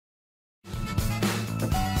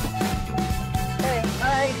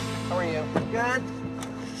Good.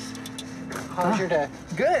 How's your day?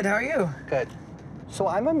 Good, how are you? Good. So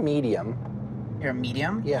I'm a medium. You're a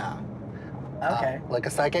medium? Yeah. Okay. Like a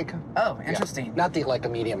psychic? Oh, interesting. Yeah. Not like a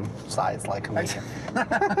medium size, like a medium.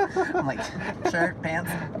 I'm like, shirt,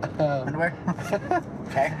 pants, underwear.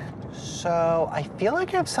 Okay. So I feel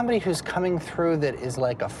like I have somebody who's coming through that is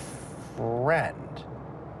like a friend.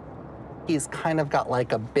 He's kind of got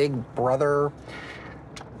like a big brother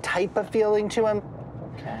type of feeling to him.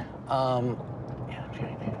 Okay.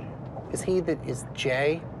 Is he that is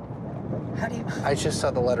Jay? How do you? I just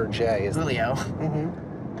saw the letter J. Is Julio.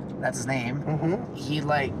 Mm-hmm. That's his name. Mm-hmm. He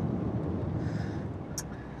like.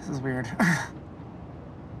 This is weird.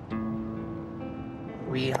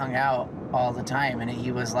 We hung out all the time, and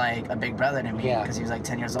he was like a big brother to me because he was like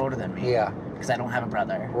 10 years older than me. Yeah. Because I don't have a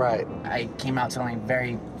brother. Right. I came out to only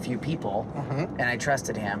very few people, and I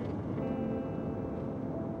trusted him.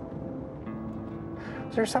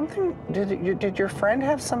 Is there something? Did your friend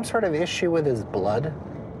have some sort of issue with his blood?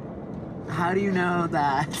 How do you know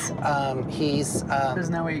that? He's. There's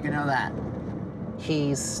no way you can know that.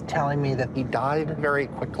 He's telling me that he died very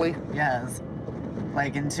quickly. Yes.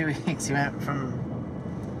 Like in 2 weeks, he went from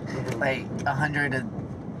like 100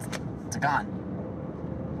 to gone.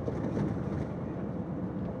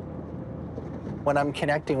 When I'm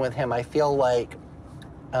connecting with him, I feel like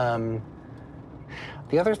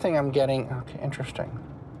the other thing I'm getting. Okay, interesting.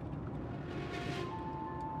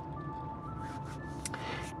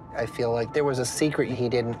 I feel like there was a secret he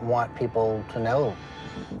didn't want people to know.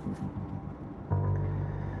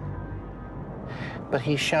 But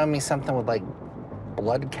he's shown me something with like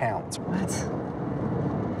blood counts. What?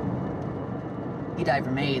 He died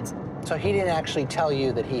from AIDS. So he didn't actually tell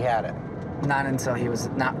you that he had it? Not until he was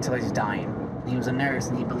dying. He was a nurse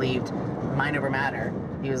and he believed mind over matter.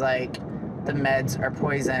 He was like, the meds are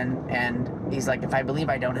poison, and he's like, if I believe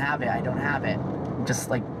I don't have it, I don't have it. Just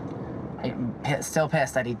like, I'm still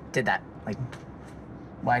pissed that he did that. Like,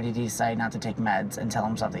 why did he decide not to take meds and tell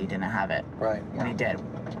himself that he didn't have it? Right. When he did.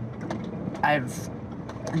 I've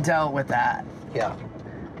dealt with that. Yeah.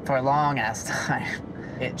 For a long ass time.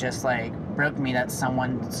 It just like broke me that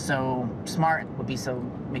someone so smart would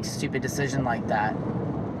make a stupid decision like that.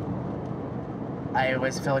 I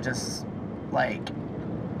always feel just like,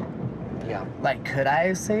 yeah. Like, could I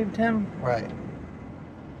have saved him? Right.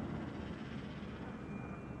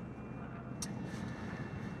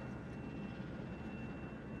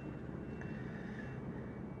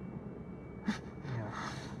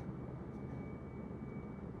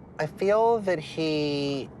 I feel that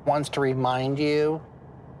he wants to remind you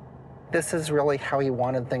this is really how he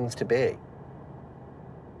wanted things to be.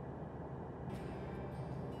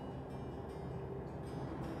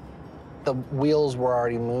 The wheels were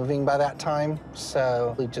already moving by that time,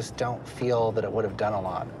 so we just don't feel that it would have done a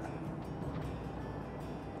lot.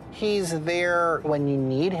 He's there when you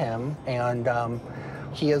need him, and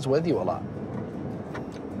he is with you a lot.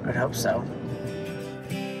 I'd hope so.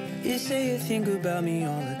 You say you think about me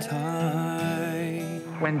all the time.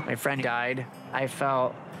 When my friend died, I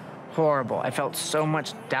felt horrible. I felt so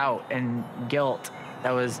much doubt and guilt.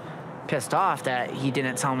 I was pissed off that he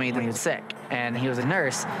didn't tell me that he was sick. And he was a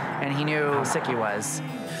nurse, and he knew how sick he was.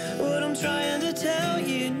 What I'm trying to tell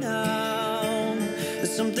you now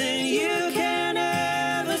is something you can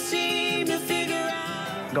never seem to figure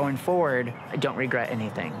out. Going forward, I don't regret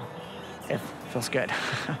anything. It feels good.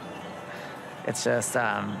 It's just,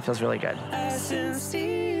 it feels really good. I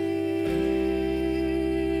sincere.